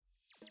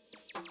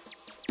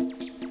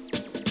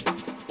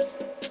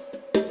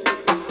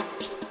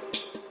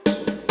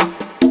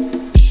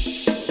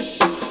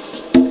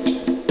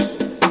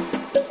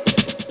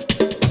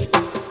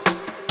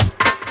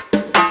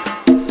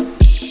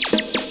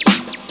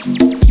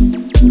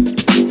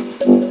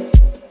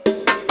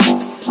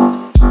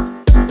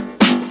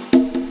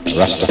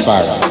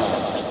Rastafari,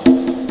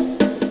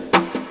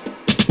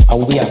 a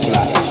way of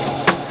life.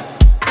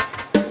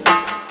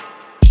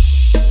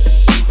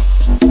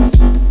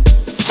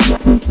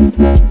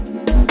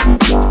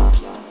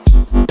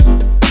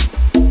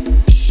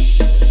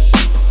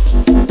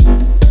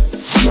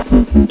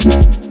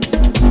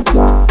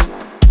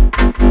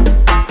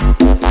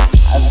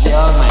 As the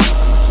Almighty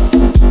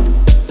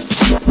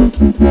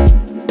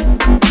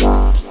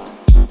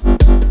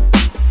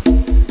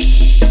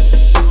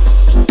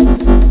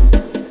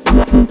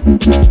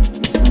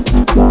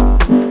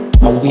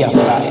a way of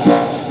life.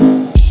 Yeah.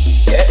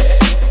 Yeah.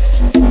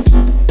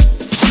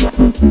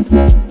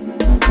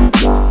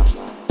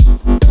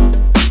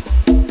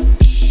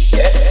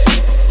 Yeah.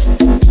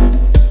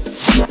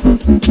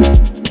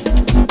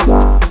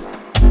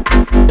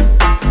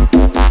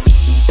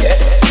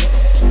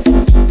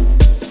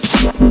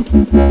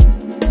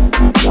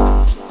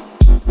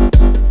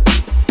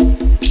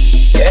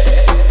 Yeah.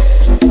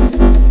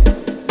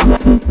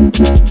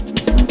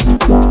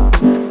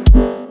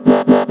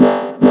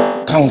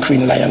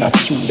 Conquering Lion of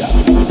Judah.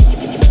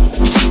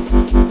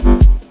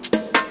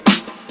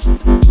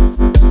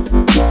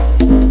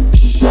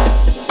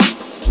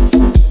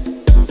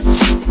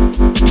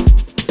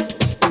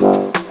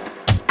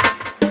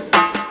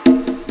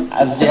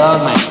 As the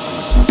Almighty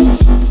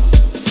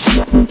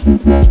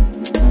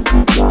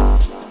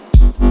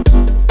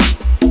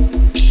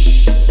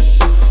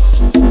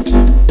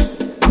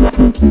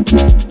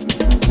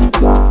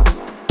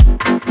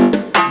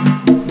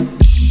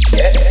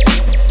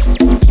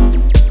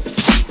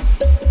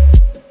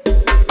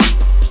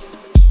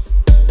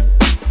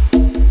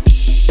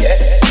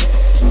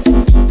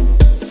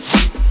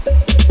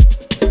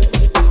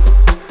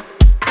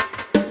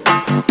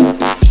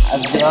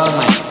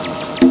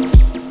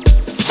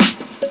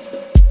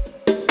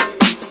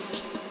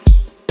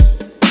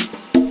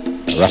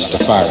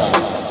Rastafari,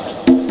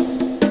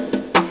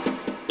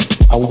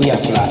 a way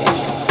of life.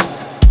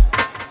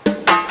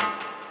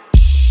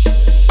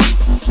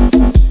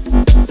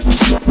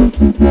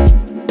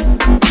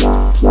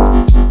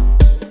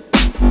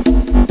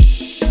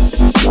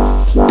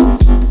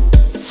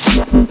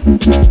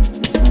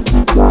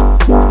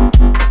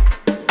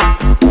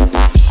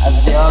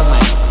 As the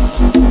Almighty